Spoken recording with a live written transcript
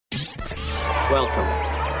Welcome.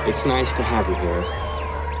 It's nice to have you here.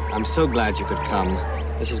 I'm so glad you could come.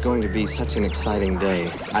 This is going to be such an exciting day.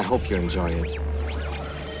 I hope you enjoy it.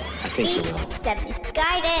 I think you will. The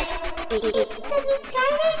misguided idiot.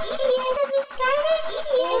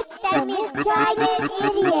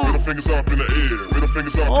 Middle fingers up in the air. Middle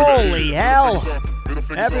fingers up in the air. Holy hell!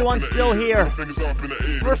 Everyone's still here.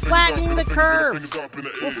 We're flattening the curve.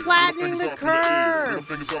 We're flattening the curve.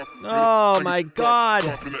 Oh my God.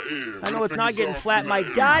 I know it's not getting flat. My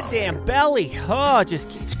goddamn belly. Oh, it just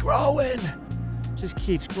keeps growing. Just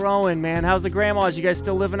keeps growing, man. How's the grandmas? You guys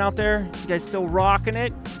still living out there? You guys still rocking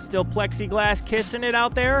it? Still plexiglass kissing it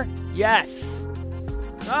out there? Yes.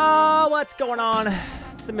 Oh, what's going on?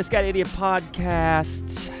 It's the Misguided Idiot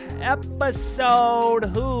Podcast. Episode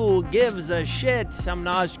Who Gives a Shit? I'm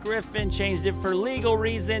Naj Griffin. Changed it for legal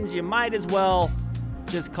reasons. You might as well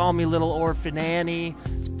just call me Little Orphan Annie.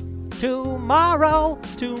 Tomorrow,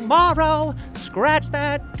 scratch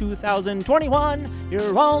that, 2021,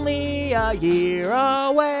 you're only a year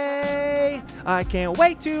away. I can't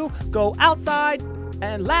wait to go outside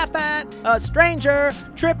and laugh at a stranger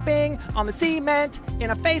tripping on the cement in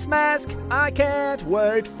a face mask. I can't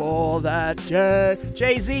wait for that day.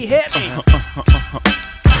 Jay-Z, hit me.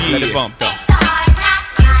 Let it bump, though.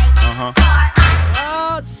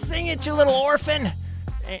 Oh, sing it, you little orphan.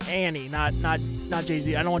 Annie, not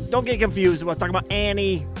Jay-Z. Don't get confused. I was talking about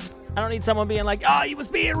Annie. I don't need someone being like, oh, he was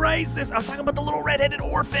being racist. I was talking about the little redheaded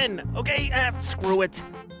orphan. Okay, screw it.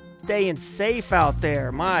 Staying safe out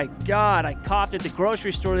there. My God, I coughed at the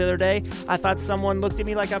grocery store the other day. I thought someone looked at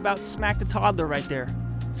me like I about smacked a toddler right there.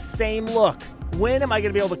 Same look. When am I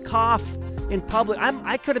going to be able to cough in public?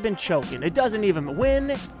 I could have been choking. It doesn't even.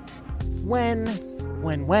 When am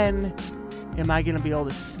I going to be able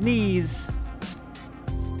to sneeze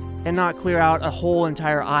and not clear out a whole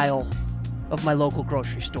entire aisle of my local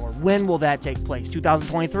grocery store? When will that take place?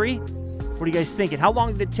 2023? What are you guys thinking? How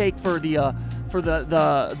long did it take for the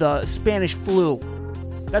Spanish flu?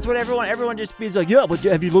 That's what everyone just is like, yeah, but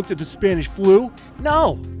have you looked at the Spanish flu?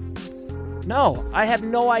 No, I have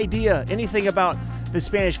no idea anything about the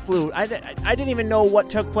Spanish flu. I didn't even know what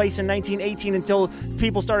took place in 1918 until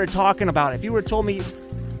people started talking about it. If you would have told me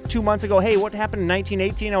 2 months ago, hey, what happened in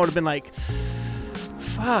 1918? I would have been like,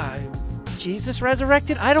 Jesus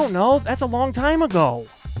resurrected? I don't know. That's a long time ago.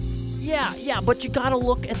 Yeah, but you gotta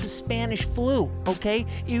look at the Spanish flu, okay?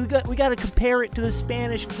 We gotta compare it to the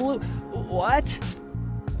Spanish flu. What?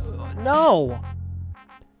 No.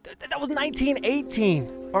 That was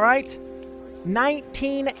 1918, all right?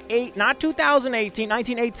 1908, not 2018,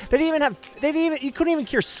 1908. You couldn't even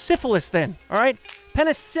cure syphilis then, all right?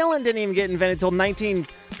 Penicillin didn't even get invented until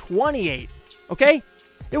 1928, okay?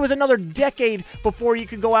 It was another decade before you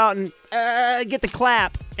could go out and get the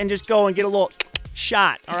clap and just go and get a little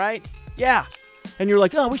shot, all right? Yeah. And you're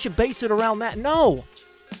like, oh, we should base it around that. No.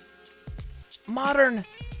 Modern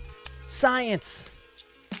science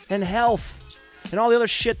and health and all the other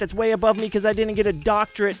shit that's way above me because I didn't get a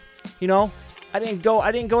doctorate, you know? I didn't go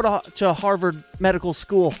to Harvard Medical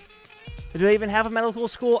School. Do they even have a medical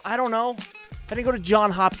school? I don't know. I didn't go to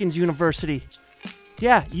Johns Hopkins University.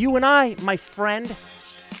 Yeah, you and I, my friend,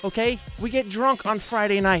 okay? We get drunk on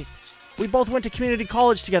Friday night. We both went to community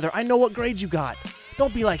college together. I know what grade you got.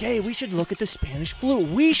 Don't be like, hey, we should look at the Spanish flu.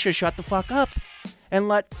 We should shut the fuck up and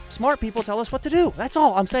let smart people tell us what to do. That's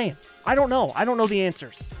all I'm saying. I don't know. I don't know the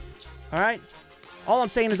answers. All right? All I'm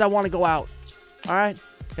saying is I want to go out. All right?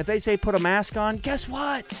 If they say put a mask on, guess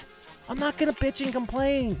what? I'm not going to bitch and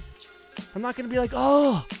complain. I'm not going to be like,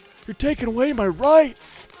 oh, you're taking away my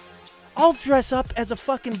rights. I'll dress up as a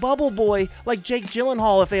fucking bubble boy like Jake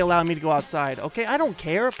Gyllenhaal if they allow me to go outside, okay? I don't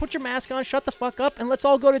care. Put your mask on, shut the fuck up, and let's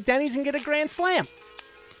all go to Denny's and get a Grand Slam.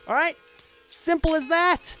 All right? Simple as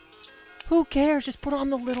that. Who cares? Just put on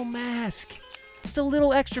the little mask. It's a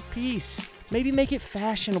little extra piece. Maybe make it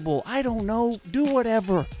fashionable. I don't know. Do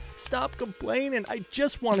whatever. Stop complaining. I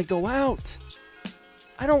just want to go out.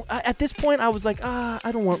 At this point, I was like,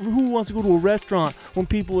 who wants to go to a restaurant when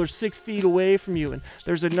people are 6 feet away from you and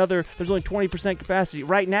there's only 20% capacity.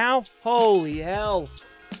 Right now, holy hell.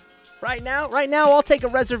 Right now, I'll take a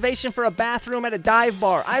reservation for a bathroom at a dive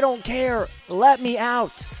bar. I don't care. Let me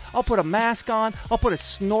out. I'll put a mask on. I'll put a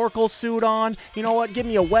snorkel suit on. You know what? Give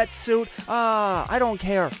me a wetsuit. I don't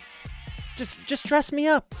care. Just dress me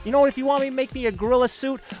up. You know what? If you want me to make me a gorilla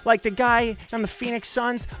suit like the guy on the Phoenix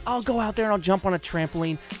Suns, I'll go out there and I'll jump on a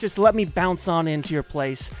trampoline. Just let me bounce on into your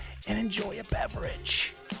place and enjoy a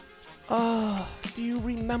beverage. Oh, do you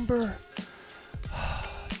remember?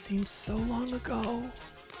 It seems so long ago.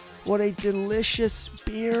 What a delicious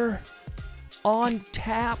beer on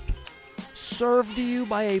tap served to you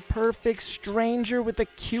by a perfect stranger with a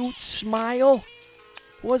cute smile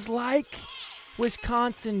was like?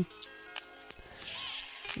 Wisconsin,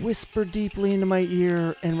 whisper deeply into my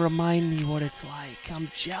ear and remind me what it's like. I'm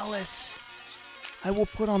jealous. I will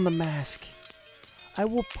put on the mask. I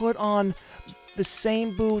will put on the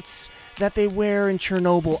same boots that they wear in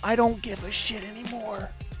Chernobyl. I don't give a shit anymore.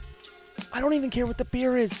 I don't even care what the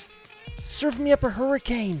beer is. Serve me up a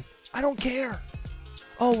hurricane. I don't care.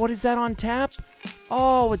 Oh, what is that on tap?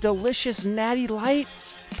 Oh, a delicious natty light?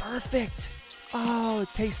 Perfect. Oh, it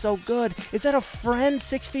tastes so good. Is that a friend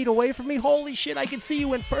 6 feet away from me? Holy shit, I can see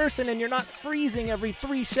you in person and you're not freezing every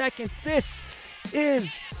 3 seconds. This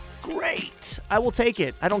is great. I will take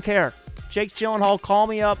it. I don't care. Jake Gyllenhaal, call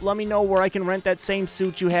me up. Let me know where I can rent that same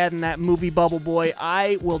suit you had in that movie Bubble Boy.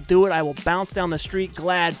 I will do it. I will bounce down the street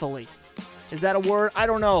gladfully. Is that a word? I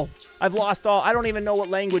don't know. I've lost all. I don't even know what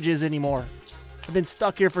language is anymore. I've been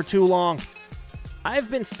stuck here for too long. I've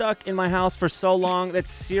been stuck in my house for so long that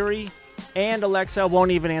Siri and Alexa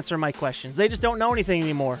won't even answer my questions. They just don't know anything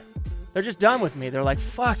anymore. They're just done with me. They're like,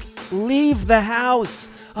 fuck, leave the house.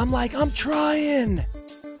 I'm like, I'm trying.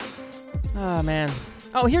 Oh, man.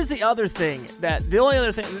 Oh, here's the other thing. Not the only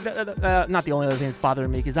other thing that's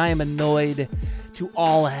bothering me, because I am annoyed to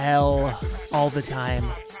all hell all the time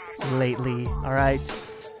lately, all right?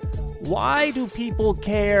 Why do people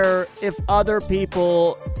care if other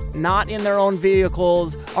people not in their own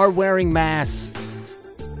vehicles are wearing masks?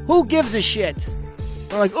 Who gives a shit?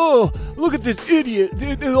 They're like, oh, look at this idiot.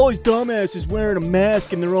 All these dumbasses wearing a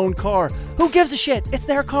mask in their own car. Who gives a shit? It's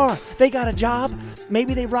their car. They got a job.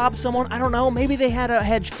 Maybe they robbed someone. I don't know. Maybe they had a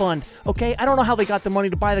hedge fund. Okay? I don't know how they got the money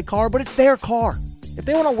to buy the car, but it's their car. If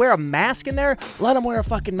they want to wear a mask in there, let them wear a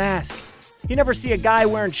fucking mask. You never see a guy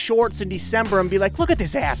wearing shorts in December and be like, look at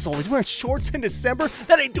this asshole. He's wearing shorts in December?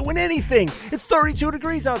 That ain't doing anything. It's 32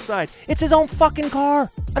 degrees outside. It's his own fucking car.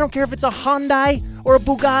 I don't care if it's a Hyundai or a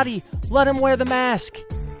Bugatti. Let him wear the mask.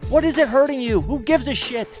 What is it hurting you? Who gives a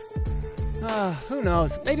shit? Who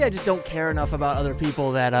knows? Maybe I just don't care enough about other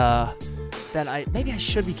people maybe I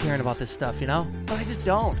should be caring about this stuff, you know? But I just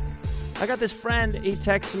don't. I got this friend, he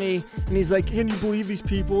texts me, and he's like, can you believe these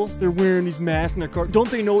people? They're wearing these masks in their car.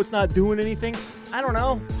 Don't they know it's not doing anything? I don't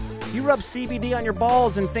know. You rub CBD on your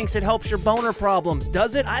balls and thinks it helps your boner problems.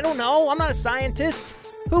 Does it? I don't know. I'm not a scientist.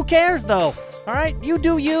 Who cares, though? All right? You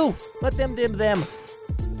do you. Let them dim them.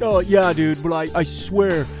 Oh, yeah, dude, but I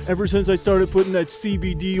swear, ever since I started putting that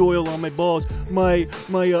CBD oil on my balls, my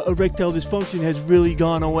erectile dysfunction has really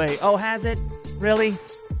gone away. Oh, has it? Really?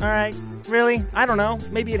 All right. Really? I don't know.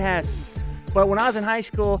 Maybe it has. But when I was in high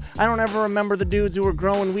school, I don't ever remember the dudes who were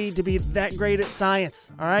growing weed to be that great at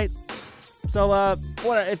science, all right? So,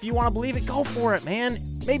 if you want to believe it, go for it,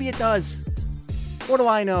 man. Maybe it does. What do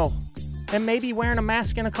I know? And maybe wearing a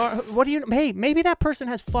mask in a car. Hey, maybe that person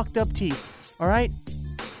has fucked up teeth, all right?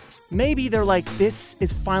 Maybe they're like, this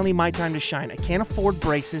is finally my time to shine. I can't afford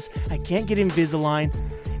braces. I can't get Invisalign.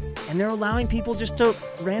 And they're allowing people just to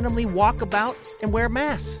randomly walk about and wear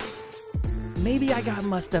masks. Maybe I got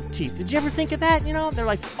mussed up teeth. Did you ever think of that? You know, they're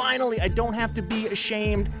like, finally, I don't have to be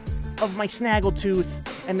ashamed of my snaggletooth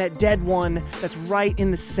and that dead one that's right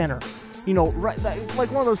in the center. You know, right,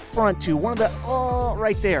 like one of those front two, one of the,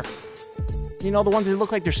 right there. You know, the ones that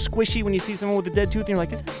look like they're squishy when you see someone with a dead tooth and you're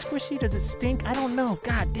like, is that squishy? Does it stink? I don't know.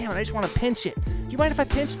 God damn it, I just want to pinch it. Do you mind if I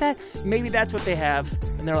pinch that? Maybe that's what they have.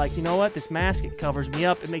 And they're like, you know what? This mask, it covers me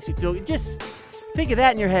up. It makes me feel... Just think of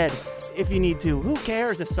that in your head if you need to. Who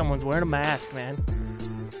cares if someone's wearing a mask, man?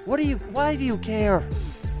 Why do you care?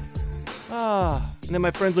 And then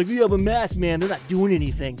my friend's like, you have a mask, man. They're not doing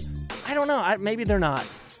anything. I don't know. Maybe they're not.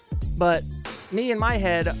 But me in my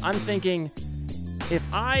head, I'm thinking... If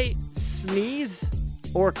I sneeze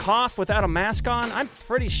or cough without a mask on, I'm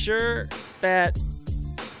pretty sure that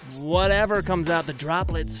whatever comes out, the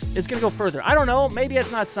droplets, is going to go further. I don't know. Maybe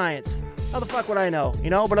it's not science. How the fuck would I know? You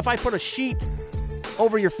know, but if I put a sheet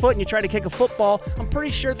over your foot and you try to kick a football, I'm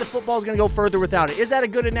pretty sure the football is going to go further without it. Is that a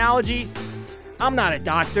good analogy? I'm not a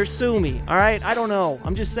doctor. Sue me. All right? I don't know.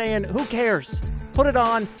 I'm just saying, who cares? Put it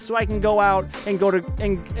on so I can go out and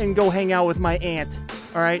go hang out with my aunt.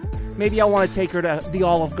 All right? Maybe I want to take her to the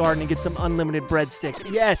Olive Garden and get some unlimited breadsticks.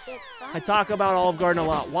 Yes, I talk about Olive Garden a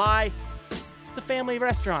lot. Why? It's a family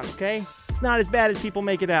restaurant, okay? It's not as bad as people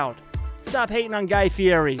make it out. Stop hating on Guy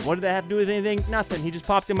Fieri. What did that have to do with anything? Nothing. He just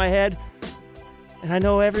popped in my head. And I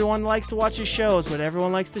know everyone likes to watch his shows, but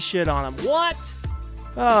everyone likes to shit on him. What?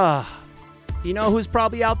 You know who's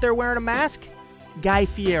probably out there wearing a mask? Guy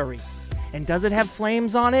Fieri. And does it have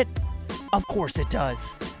flames on it? Of course it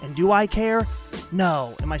does. And do I care?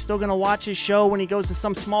 No. Am I still going to watch his show when he goes to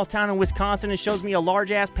some small town in Wisconsin and shows me a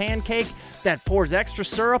large-ass pancake that pours extra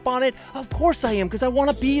syrup on it? Of course I am, because I want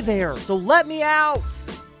to be there. So let me out.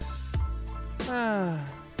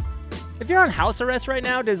 If you're on house arrest right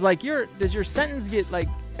now, does your sentence get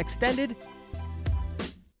extended?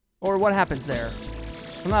 Or what happens there?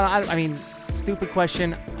 I mean, stupid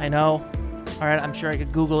question, I know. All right, I'm sure I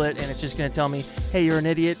could Google it, and it's just going to tell me, hey, you're an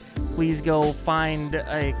idiot. Please go find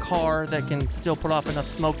a car that can still put off enough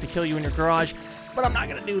smoke to kill you in your garage. But I'm not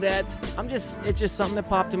going to do that. It's just something that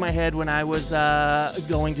popped in my head when I was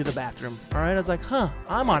going to the bathroom. All right, I was like,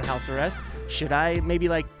 I'm on house arrest. Should I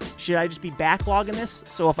just be backlogging this?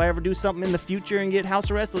 So if I ever do something in the future and get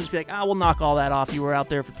house arrest, they'll just be like, we'll knock all that off. You were out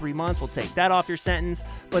there for 3 months. We'll take that off your sentence.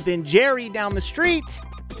 But then Jerry down the street,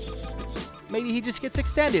 maybe he just gets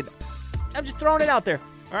extended. I'm just throwing it out there,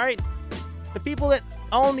 all right? The people that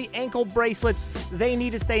own the ankle bracelets, they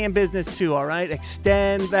need to stay in business too, all right?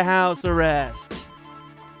 Extend the house arrest.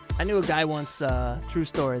 I knew a guy once, true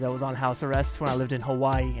story, that was on house arrest when I lived in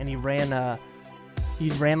Hawaii, and he ran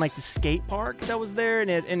like the skate park that was there, and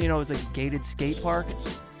it was like a gated skate park.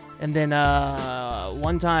 And then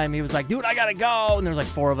one time he was like, dude, I gotta go. And there was like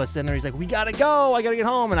 4 of us in there. He's like, we gotta go. I gotta get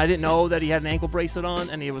home. And I didn't know that he had an ankle bracelet on,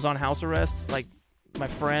 and he was on house arrest. Like, my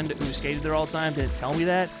friend who skated there all the time didn't tell me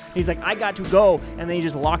that. He's like, I got to go. And then he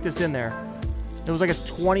just locked us in there. It was like a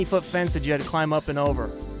 20-foot fence that you had to climb up and over.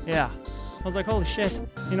 Yeah. I was like, holy shit.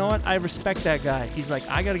 You know what? I respect that guy. He's like,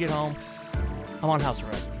 I got to get home. I'm on house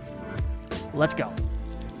arrest. Let's go.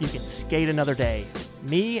 You can skate another day.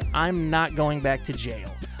 Me, I'm not going back to jail.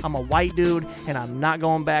 I'm a white dude, and I'm not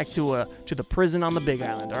going back to the prison on the Big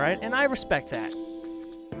Island, all right? And I respect that.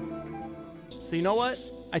 So you know what?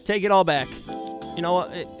 I take it all back. You know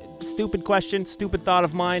what? Stupid question, stupid thought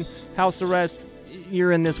of mine. House arrest.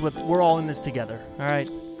 You're in this we're all in this together. All right.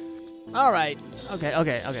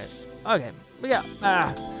 Okay. We got.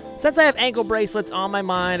 Since I have ankle bracelets on my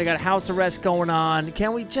mind, I got house arrest going on.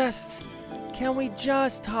 Can we just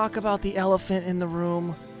talk about the elephant in the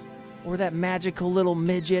room, or that magical little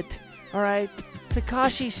midget? All right.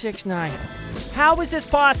 Tekashi 6ix9ine. How is this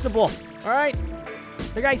possible? All right.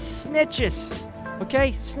 The guy snitches.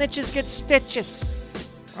 Okay? Snitches get stitches.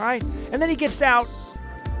 All right? And then he gets out,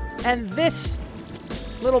 and this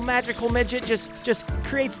little magical midget just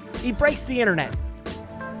breaks the internet.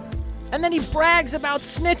 And then he brags about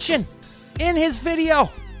snitching in his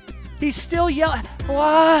video. He's still yelling.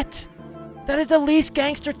 What? That is the least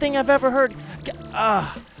gangster thing I've ever heard.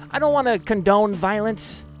 I don't want to condone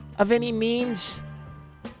violence of any means,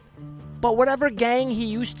 but whatever gang he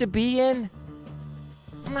used to be in,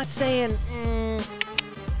 I'm not saying,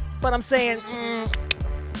 but I'm saying,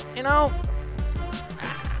 you know,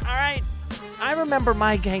 all right. I remember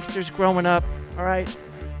my gangsters growing up, all right?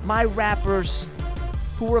 My rappers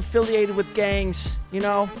who were affiliated with gangs, you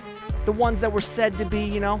know? The ones that were said to be,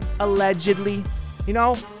 you know, allegedly, you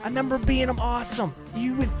know? I remember being them awesome.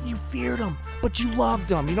 You feared them, but you loved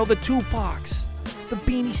them. You know, the Tupacs, the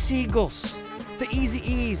Beanie Siegels, the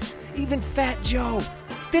Eazy-E's, even Fat Joe.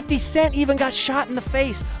 50 Cent even got shot in the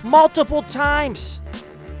face multiple times.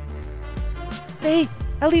 They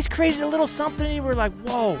at least created a little something and you were like,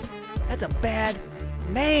 whoa, that's a bad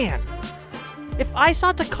man. If I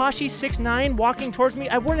saw Tekashi 6ix9ine walking towards me,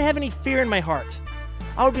 I wouldn't have any fear in my heart.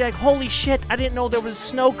 I would be like, holy shit, I didn't know there was a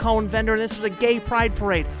snow cone vendor and this was a gay pride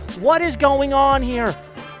parade. What is going on here?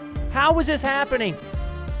 How is this happening?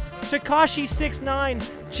 Tekashi 6ix9ine,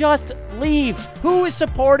 just leave. Who is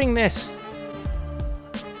supporting this?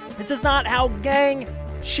 This is not how gang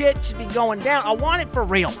shit should be going down. I want it for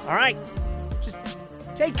real, all right? Just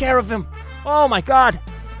take care of him. Oh my God.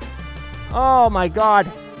 Oh my God.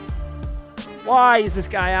 Why is this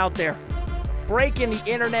guy out there breaking the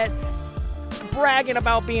internet, bragging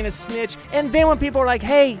about being a snitch, and then when people are like,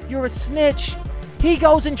 hey, you're a snitch, he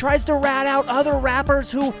goes and tries to rat out other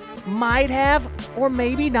rappers who might have, or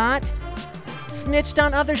maybe not, snitched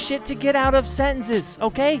on other shit to get out of sentences,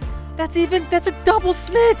 okay? That's a double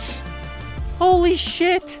snitch. Holy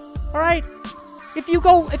shit. All right? If you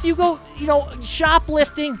go, you know,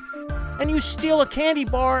 shoplifting and you steal a candy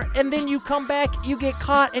bar and then you come back, you get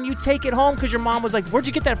caught and you take it home because your mom was like, where'd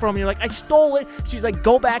you get that from? And you're like, I stole it. She's like,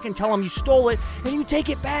 go back and tell them you stole it, and you take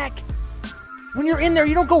it back. When you're in there,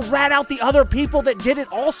 you don't go rat out the other people that did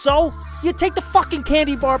it also. You take the fucking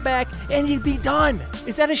candy bar back and you'd be done.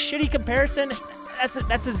 Is that a shitty comparison?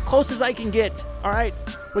 That's as close as I can get, all right,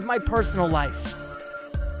 with my personal life.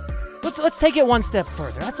 Let's take it one step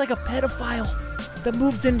further. That's like a pedophile that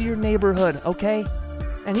moves into your neighborhood, okay?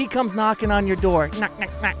 And he comes knocking on your door. Knock,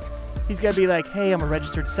 knock, knock. He's got to be like, hey, I'm a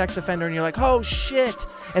registered sex offender. And you're like, oh, shit.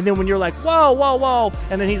 And then when you're like, whoa, whoa, whoa.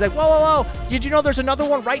 And then he's like, whoa, whoa, whoa. Did you know there's another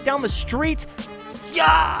one right down the street?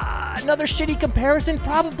 Yeah, another shitty comparison?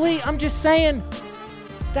 Probably. I'm just saying.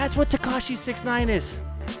 That's what Tekashi 6ix9ine is.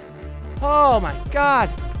 Oh, my God.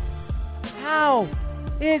 How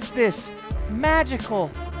is this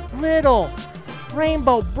magical little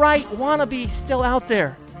rainbow bright wannabe still out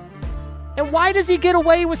there? And why does he get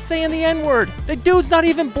away with saying the N-word? The dude's not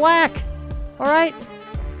even black. All right?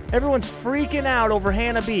 Everyone's freaking out over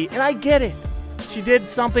Hannah B. And I get it. She did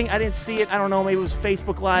something. I didn't see it. I don't know. Maybe it was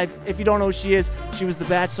Facebook Live. If you don't know who she is, she was the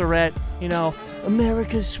Bachelorette. You know,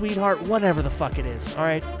 America's sweetheart. Whatever the fuck it is. All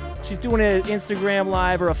right? She's doing an Instagram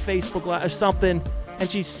Live or a Facebook Live or something. And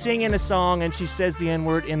she's singing a song and she says the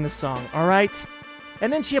N-word in the song. All right?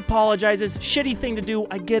 And then she apologizes. Shitty thing to do.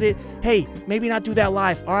 I get it. Hey, maybe not do that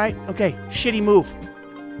live. All right? Okay. Shitty move.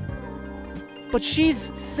 But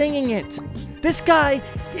she's singing it. This guy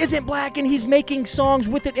isn't black and he's making songs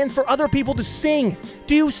with it and for other people to sing.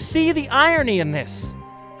 Do you see the irony in this?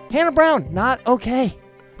 Hannah Brown, not okay.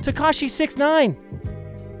 Tekashi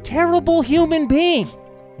 6ix9ine, terrible human being.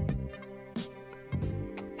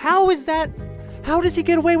 How is that? How does he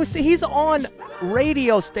get away with it? He's on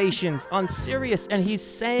radio stations on Sirius and he's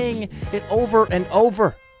saying it over and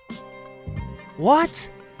over. What?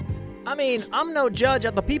 I mean, I'm no judge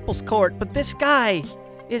at the people's court, but this guy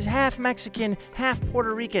is half Mexican, half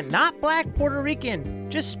Puerto Rican. Not black Puerto Rican,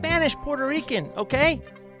 just Spanish Puerto Rican, okay?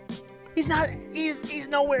 He's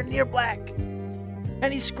nowhere near black.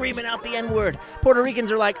 And he's screaming out the N-word. Puerto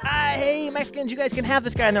Ricans are like, hey, Mexicans, you guys can have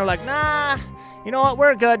this guy. And they're like, nah, you know what,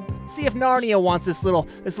 we're good. See if Narnia wants this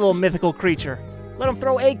little mythical creature. Let him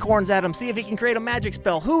throw acorns at him, see if he can create a magic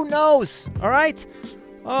spell. Who knows, all right?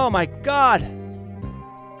 Oh, my God.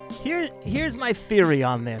 Here's my theory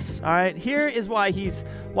on this, all right? Here is why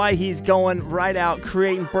he's going right out,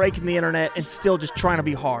 breaking the internet, and still just trying to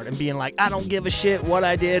be hard and being like, I don't give a shit what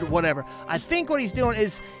I did, whatever. I think what he's doing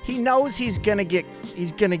is he knows he's gonna get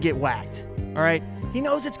whacked, all right? He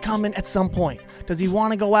knows it's coming at some point. Does he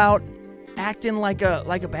want to go out acting like a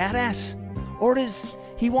badass, or does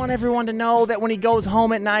he want everyone to know that when he goes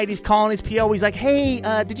home at night, he's calling his PO. He's like, hey,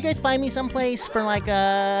 did you guys find me someplace for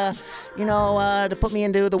to put me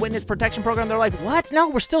into the witness protection program? They're like, what? No,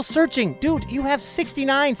 we're still searching. Dude, you have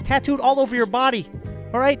 69s tattooed all over your body.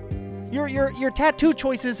 All right? Your tattoo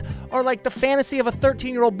choices are like the fantasy of a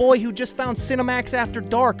 13-year-old boy who just found Cinemax After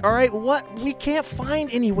Dark. All right? What? We can't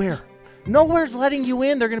find anywhere. Nowhere's letting you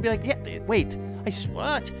in. They're going to be like, yeah, wait.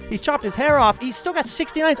 What? He chopped his hair off. He's still got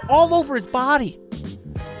 69s all over his body.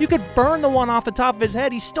 You could burn the one off the top of his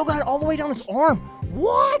head. He's still got it all the way down his arm.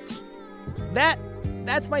 What?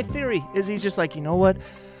 That's my theory, is he's just like, you know what?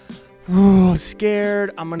 Ooh, I'm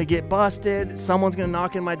scared. I'm going to get busted. Someone's going to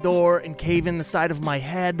knock in my door and cave in the side of my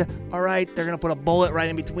head. All right? They're going to put a bullet right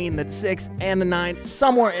in between the 6 and the 9,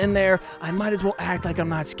 somewhere in there. I might as well act like I'm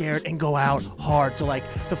not scared and go out hard. So, like,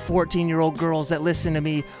 the 14-year-old girls that listen to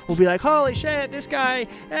me will be like, holy shit, this guy,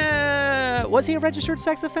 was he a registered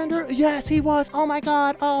sex offender? Yes, he was. Oh, my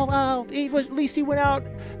God. Oh, at least he went out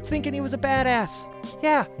thinking he was a badass.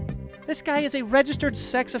 Yeah, this guy is a registered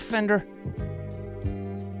sex offender.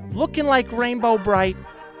 Looking like Rainbow Bright.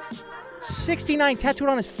 69 tattooed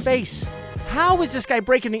on his face. How is this guy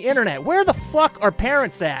breaking the internet? Where the fuck are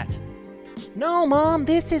parents at? No, Mom,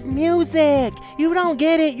 this is music. You don't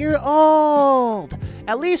get it. You're old.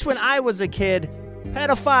 At least when I was a kid,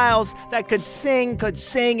 pedophiles that could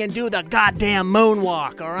sing and do the goddamn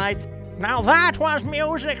moonwalk, all right? Now that was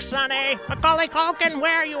music, Sonny. Macaulay Culkin,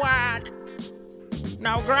 where you at?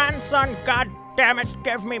 Now, grandson, damn it,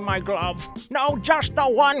 give me my glove. No, just the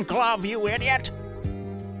one glove, you idiot.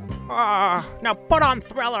 Now put on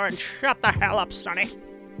Thriller and shut the hell up, Sonny.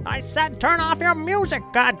 I said turn off your music,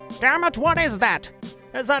 god damn it, what is that?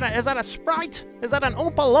 Is that a Sprite? Is that an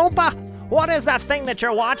Oompa Loompa? What is that thing that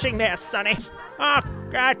you're watching there, Sonny? Oh,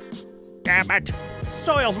 god damn it.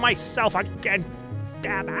 Soiled myself again.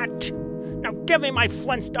 Damn it. Now give me my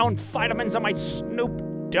Flintstone vitamins and my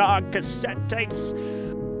Snoop Dogg cassette tapes.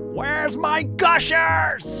 Where's my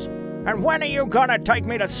gushers? And when are you gonna take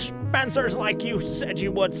me to Spencer's like you said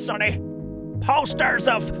you would, Sonny? Posters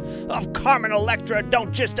of Carmen Electra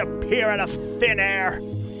don't just appear out of thin air.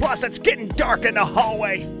 Plus, it's getting dark in the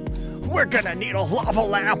hallway. We're gonna need a lava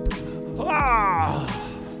lamp.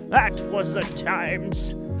 That was the times.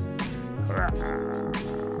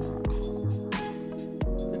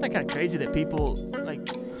 Isn't that kind of crazy that people, like,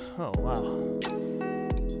 oh, wow.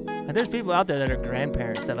 And there's people out there that are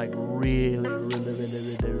grandparents that, like, really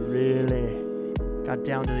got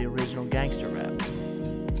down to the original gangster rap.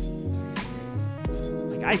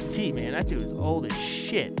 Like, Ice-T, man, that dude is old as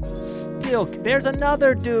shit. Still, there's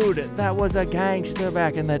another dude that was a gangster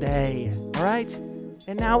back in the day, all right?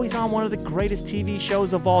 And now he's on one of the greatest TV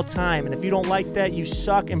shows of all time. And if you don't like that, you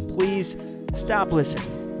suck, and please stop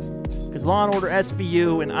listening. Because Law & Order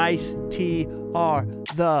SVU and Ice-T are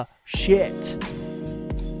the shit.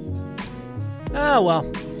 Oh, well,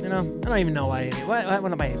 you know, I don't even know why. What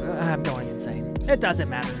am I'm going insane. It doesn't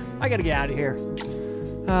matter. I gotta get out of here.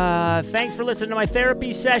 Thanks for listening to my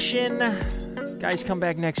therapy session. Guys, come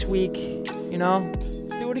back next week. You know,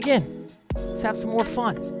 let's do it again. Let's have some more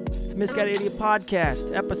fun. It's Misguided Idiot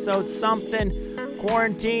Podcast, episode something.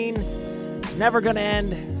 Quarantine. It's never gonna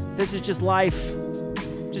end. This is just life.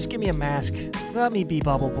 Just give me a mask. Let me be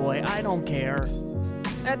Bubble Boy. I don't care.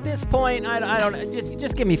 At this point, I don't.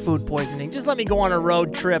 Just give me food poisoning. Just let me go on a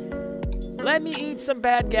road trip. Let me eat some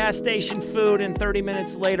bad gas station food, and 30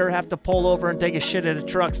 minutes later have to pull over and take a shit at a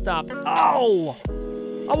truck stop. Oh!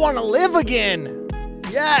 I want to live again!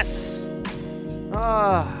 Yes!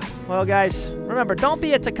 Well, guys, remember, don't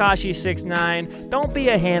be a Tekashi 6ix9ine. Don't be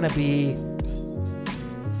a Hannah B.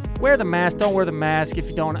 Wear the mask. Don't wear the mask if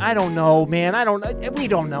you don't. I don't know, man. We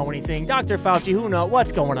don't know anything. Dr. Fauci, who knows?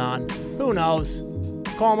 What's going on? Who knows?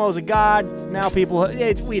 Cuomo's a god. Now people,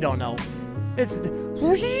 we don't know. It's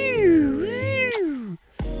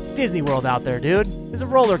Disney World out there, dude. It's a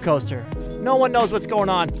roller coaster. No one knows what's going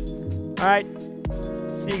on. All right.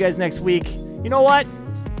 See you guys next week. You know what?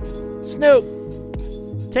 Snoop,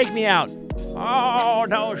 take me out. Oh,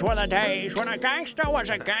 those were the days when a gangster was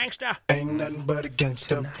a gangster. Ain't nothing but a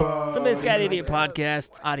gangster boy. The Misguided Idiot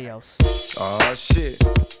Podcast. Adios. Oh, shit.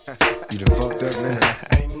 You done fucked up now.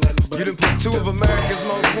 You done put two of America's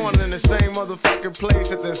most wanted in the same motherfucking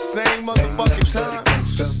place at the same motherfucking time.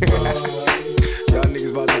 Y'all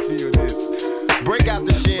niggas about to feel this. Break out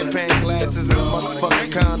the champagne glasses and the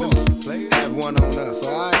motherfucking condoms. Have one on us,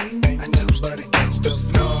 alright?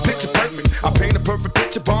 Picture perfect. I paint a perfect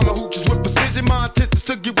picture. Bomb my hooches with precision. My intentions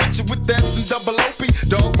to get with you with that and double OP.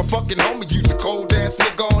 Dog, my fucking homie. Use a cold ass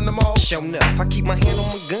nigga on them all. Show enough. I keep my hand on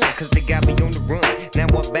my gun, cause they got me on the run. Now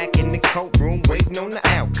I'm back in the courtroom, waiting on the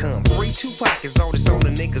outcome. Free Tupac is all that's on the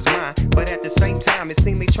niggas' mind. But at the same time, it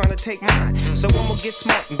seems they trying to take mine. So I'ma get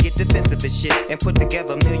smart and get defensive and shit. And put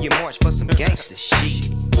together a million march for some gangster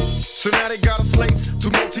shit. So now they got us slates. Two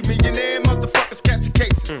multi-millionaire motherfuckers catching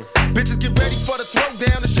cases. Bitches get ready for the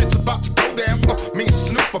throwdown. The shit's about to go down. Me and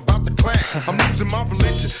Snoop about to clan. I'm losing my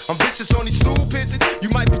religion. I'm vicious on these stool pigeons. You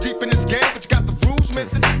might be deep in this game, but you got the rules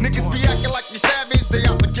missing. Niggas be acting like you savage. They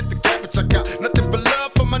out to get the cabbage. I got nothing but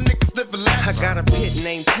love for my niggas living lavish. I got a pit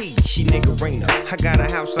named P, she niggerina. I got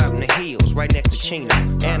a house out in the hills, right next to Chino.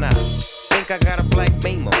 And I think I got a black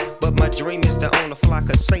Beamer, but my dream is to own a fly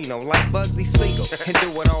casino like Bugsy Siegel and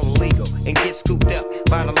do it all illegal and get scooped up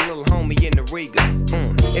by the little homie in the Regal.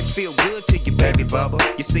 It feel good to you, baby bubba.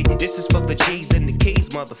 You see, this is for the G's and the keys,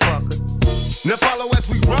 motherfucker. Now follow as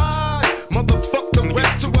we ride, motherfuck the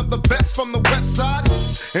rest. Two of the best from the west side,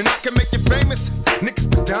 and I can make you famous. Niggas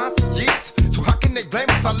been down for years, so how can they blame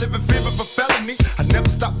us? I live in fear of a felony. I never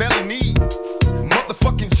stop belly needs,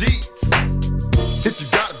 motherfucking G's. If you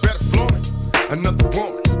got it, better flaunt it. Another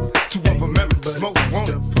woman, two of America's most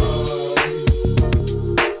wanted.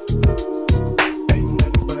 Ain't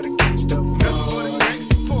nothing but a gangsta boy.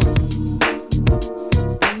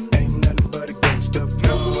 Ain't nothing but a gangsta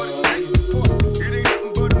boy. It ain't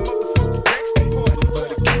nothing but a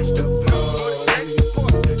motherfucking gangsta boy.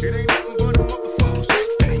 It ain't nothing but a motherfucking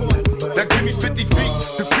gangsta boy. Now give me 50 feet.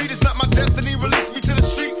 Defeat is not my destiny. Release me to the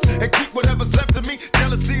streets and keep whatever's left of me.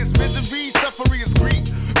 Jealousy is misery, suffering is greed.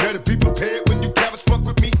 Better be prepared when you cabbage fuck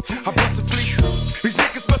with me. I bust a fleet. These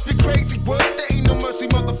niggas must be crazy. What? There ain't no mercy,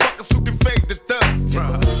 motherfuckers who can fade the thug.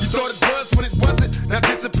 You thought it was when it wasn't. Now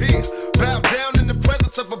disappear. Bow down in the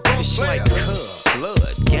presence of a boss It's player. like cub,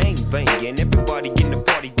 blood, gang banging. Everybody in the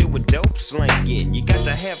party doing dope slanging. You got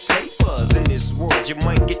to have papers in this world. You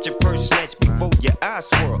might get your first snatch before your eyes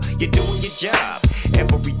swirl. You're doing your job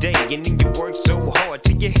every day, and then you work so hard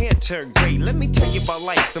till your hair turn gray. Let me tell you about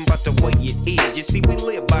life and about the way it is. You see, we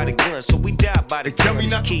live by the gun, so we die by the They tell gun me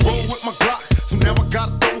as not to kids. roll with my Glock, so now I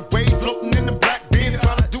gotta throw away. Floating in the black bin,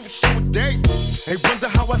 trying to do a show a day. They wonder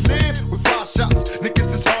how I live.